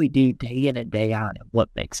them what we do day in and day out and what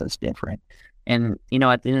makes us different. And,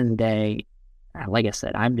 at the end of the day, like I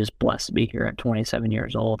said, I'm just blessed to be here at 27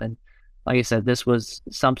 years old. And like I said, this was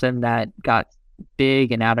something that got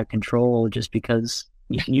big and out of control just because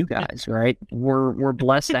you guys, right? We're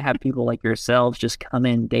blessed to have people like yourselves just come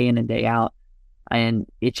in and day out. And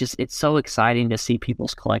it's so exciting to see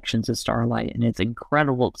people's collections at Starlight. And it's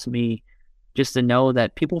incredible to me just to know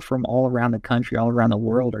that people from all around the country, all around the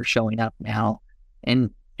world are showing up now. And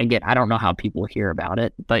again, I don't know how people hear about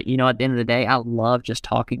it, but at the end of the day, I love just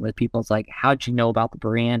talking with people. It's like, how'd you know about the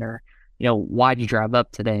brand? Or, why'd you drive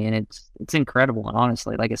up today? And it's incredible. And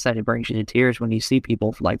honestly, like I said, it brings you to tears when you see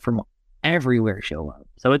people from everywhere show up.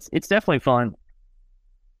 So it's definitely fun.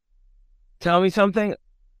 Tell me something,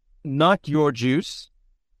 not your juice.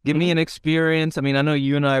 Give me an experience. I mean, I know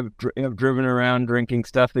you and I have driven around drinking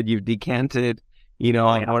stuff that you've decanted,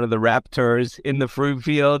 on one of the Raptors in the fruit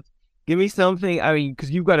field. Give me something, I mean, because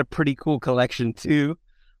you've got a pretty cool collection too.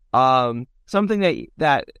 Something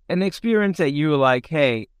that an experience that you were like,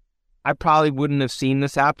 hey, I probably wouldn't have seen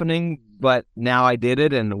this happening, but now I did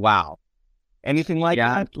it, and wow. Anything like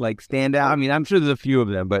that? Like stand out? I mean, I'm sure there's a few of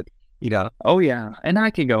them, but, Oh, yeah. And I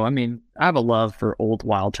could go. I mean, I have a love for old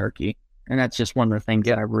wild turkey. And that's just one of the things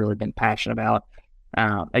that I've really been passionate about.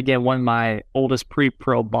 Again, one of my oldest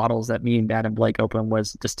pre-pro bottles that me and Dad and Blake opened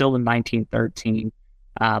was distilled in 1913,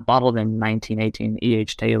 bottled in 1918,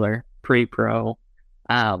 E.H. Taylor, pre-pro.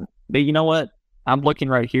 But you know what? I'm looking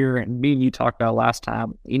right here, and me and you talked about last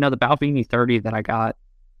time, the Balvenie 30 that I got.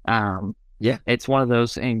 It's one of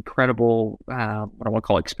those incredible, what I want to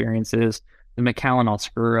call experiences. The Macallan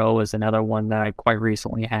Oscuro is another one that I quite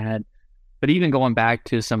recently had. But even going back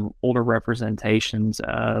to some older representations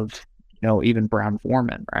of, even Brown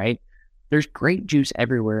Foreman, right? There's great juice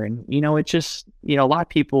everywhere. And, it's just, a lot of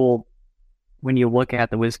people, when you look at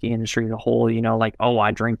the whiskey industry as a whole, like, oh,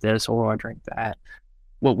 I drink this or I drink that.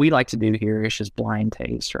 What we like to do here is just blind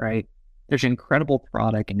taste, right? There's incredible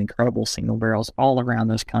product and incredible single barrels all around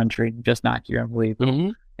this country, just not here, I believe. Mm-hmm.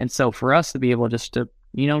 And so for us to be able just to,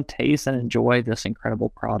 taste and enjoy this incredible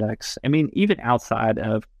products. I mean, even outside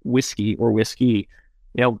of whiskey,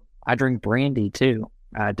 I drink brandy too,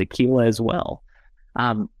 tequila as well.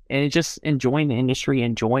 And it's just enjoying the industry,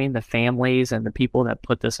 enjoying the families and the people that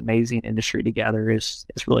put this amazing industry together is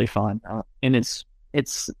really fun. And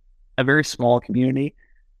it's a very small community,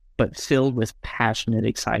 but filled with passionate,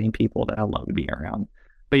 exciting people that I love to be around.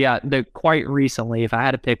 But yeah, quite recently, if I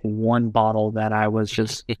had to pick one bottle that I was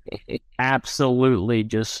just absolutely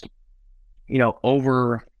just,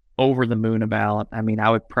 over the moon about, I mean, I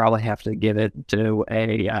would probably have to give it to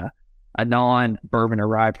a non-bourbon or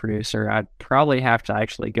rye producer. I'd probably have to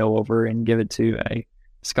actually go over and give it to a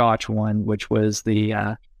Scotch one, which was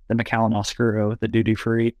the Macallan Oscuro, the duty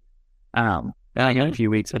free. I got a few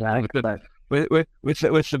weeks back. With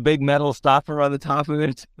the big metal stopper on the top of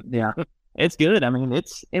it. Yeah. It's good. I mean,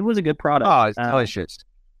 it was a good product. Oh, it's delicious.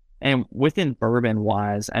 And within bourbon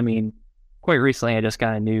wise, I mean, quite recently I just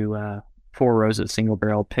got a new Four Roses single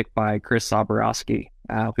barrel picked by Chris Soborowski,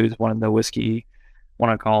 who's one of the whiskey,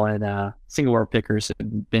 single barrel pickers,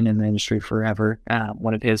 been in the industry forever.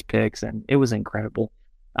 One of his picks, and it was incredible.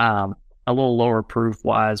 A little lower proof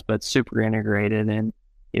wise, but super integrated. And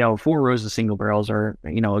Four Roses single barrels are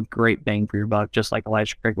a great bang for your buck, just like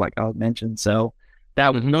Elijah Craig, like I mentioned. So.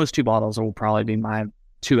 Those two bottles will probably be my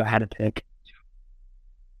two I had to pick.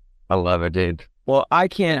 I love it, dude. Well, I'm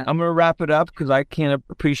going to wrap it up because I can't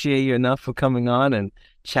appreciate you enough for coming on and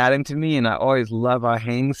chatting to me. And I always love our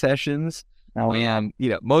hang sessions. And,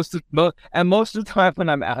 most of the time when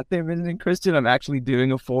I'm out there visiting Christian, I'm actually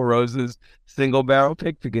doing a Four Roses single barrel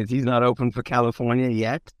pick because he's not open for California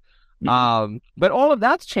yet. Mm-hmm. But all of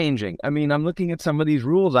that's changing. I mean, I'm looking at some of these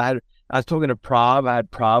rules. I was talking to Prav. I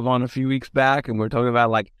had Prav on a few weeks back, and we are talking about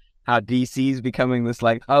like how DC is becoming this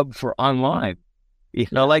like hub for online.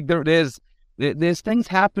 Like there's things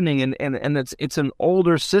happening, and it's an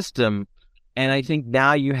older system, and I think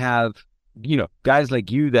now you have guys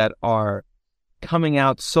like you that are coming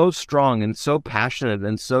out so strong and so passionate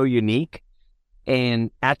and so unique,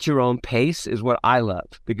 and at your own pace is what I love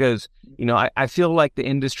because I feel like the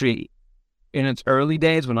industry in its early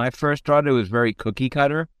days when I first started it was very cookie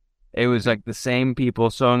cutter. It was like the same people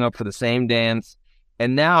showing up for the same dance.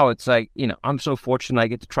 And now it's like, I'm so fortunate I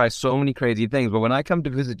get to try so many crazy things. But when I come to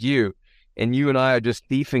visit you and you and I are just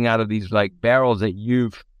thieving out of these like barrels that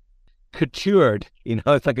you've coutured,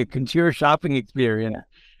 it's like a couture shopping experience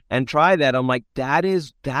and try that. I'm like,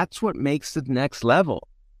 that's what makes the next level.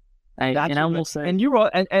 And you're all,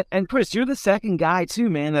 and Chris, you're the second guy too,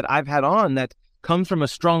 man, that I've had on that comes from a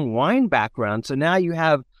strong wine background. So now you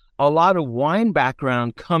have a lot of wine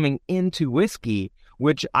background coming into whiskey,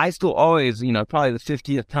 which I still always, probably the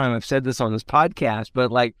 50th time I've said this on this podcast,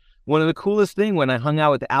 but like one of the coolest thing when I hung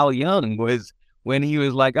out with Al Young was when he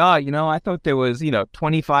was like, I thought there was,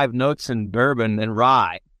 25 notes in bourbon and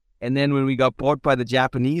rye. And then when we got bought by the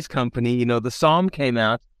Japanese company, the Somme came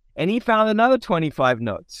out and he found another 25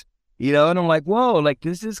 notes, and I'm like, whoa, like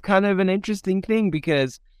this is kind of an interesting thing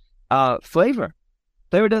because flavor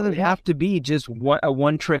doesn't have to be just a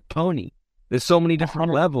one-trick pony. There's so many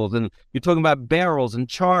different levels, and you're talking about barrels and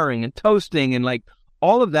charring and toasting and like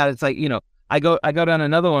all of that. It's like, I go down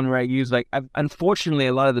another one where I use unfortunately,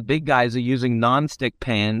 a lot of the big guys are using non-stick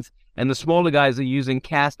pans and the smaller guys are using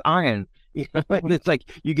cast iron. And it's like,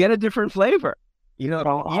 you get a different flavor.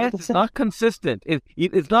 Yes, it's not consistent.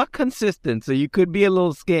 It's not consistent, so you could be a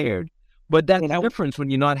little scared. But that's the difference when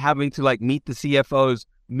you're not having to like meet the CFO's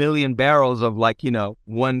million barrels of like,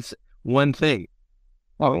 one thing.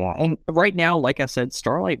 Oh, yeah. And right now, like I said,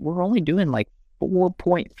 Starlight, we're only doing like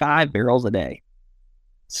 4.5 barrels a day.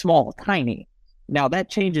 Small, tiny. Now,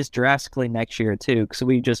 that changes drastically next year, too, because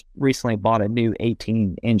we just recently bought a new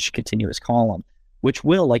 18-inch continuous column, which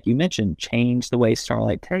will, like you mentioned, change the way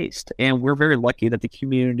Starlight tastes. And we're very lucky that the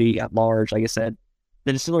community at large, like I said,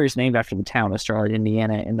 the distillery is named after the town of Starlight,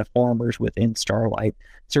 Indiana, and the farmers within Starlight.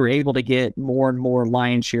 So we're able to get more and more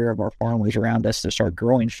lion's share of our farmers around us to start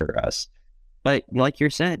growing for us. But like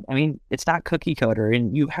you said, I mean, it's not cookie cutter,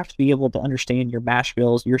 and you have to be able to understand your mash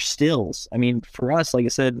bills, your stills. I mean, for us, like I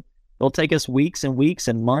said, it'll take us weeks and weeks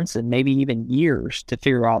and months and maybe even years to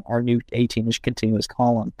figure out our new 18-inch continuous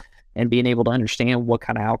column and being able to understand what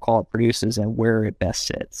kind of alcohol it produces and where it best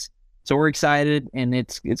sits. So we're excited, and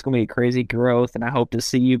it's going to be a crazy growth, and I hope to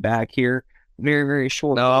see you back here very, very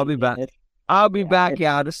shortly. No, I'll be back. I'll be back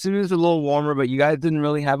out as soon as it's a little warmer, but you guys didn't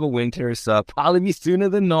really have a winter, so I'll probably be sooner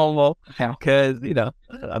than normal because,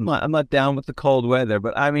 I'm not down with the cold weather.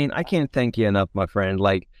 But I mean, I can't thank you enough, my friend.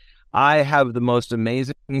 Like, I have the most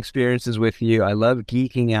amazing experiences with you. I love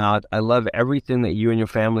geeking out. I love everything that you and your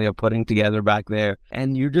family are putting together back there.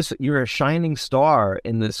 And you're a shining star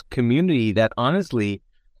in this community that honestly,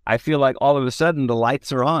 I feel like all of a sudden the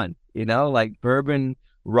lights are on, like bourbon,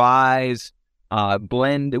 rye,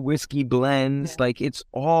 whiskey blends, like it's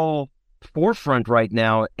all forefront right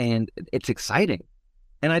now, and it's exciting.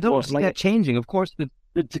 And I don't see that changing. Of course, the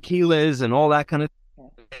tequilas and all that kind of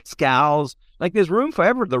scals, like there's room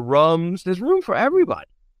for the rums, there's room for everybody.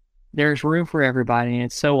 There's room for everybody, and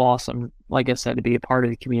it's so awesome, like I said, to be a part of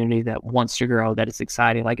the community that wants to grow, that is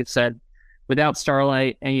exciting. Like I said, without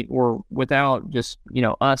Starlight or without just,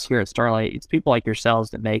 us here at Starlight, it's people like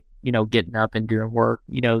yourselves that make, getting up and doing work,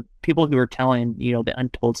 people who are telling, the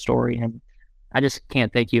untold story. And I just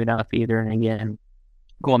can't thank you enough either. And again,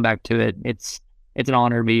 going back to it, it's an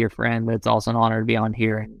honor to be your friend, but it's also an honor to be on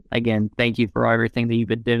here. And again, thank you for everything that you've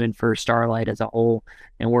been doing for Starlight as a whole.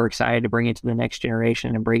 And we're excited to bring it to the next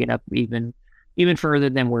generation and bring it up even further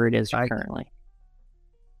than where it is currently.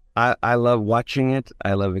 I love watching it.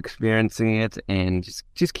 I love experiencing it, and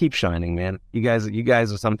just keep shining, man. You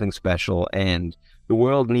guys are something special, and the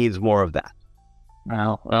world needs more of that.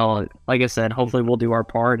 Well, like I said, hopefully we'll do our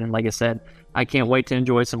part. And like I said, I can't wait to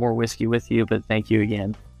enjoy some more whiskey with you, but thank you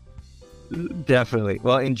again. Definitely.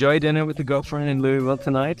 Well, enjoy dinner with the girlfriend in Louisville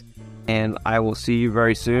tonight, and I will see you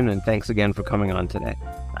very soon. And thanks again for coming on today.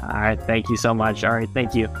 All right. Thank you so much. All right.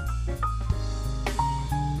 Thank you.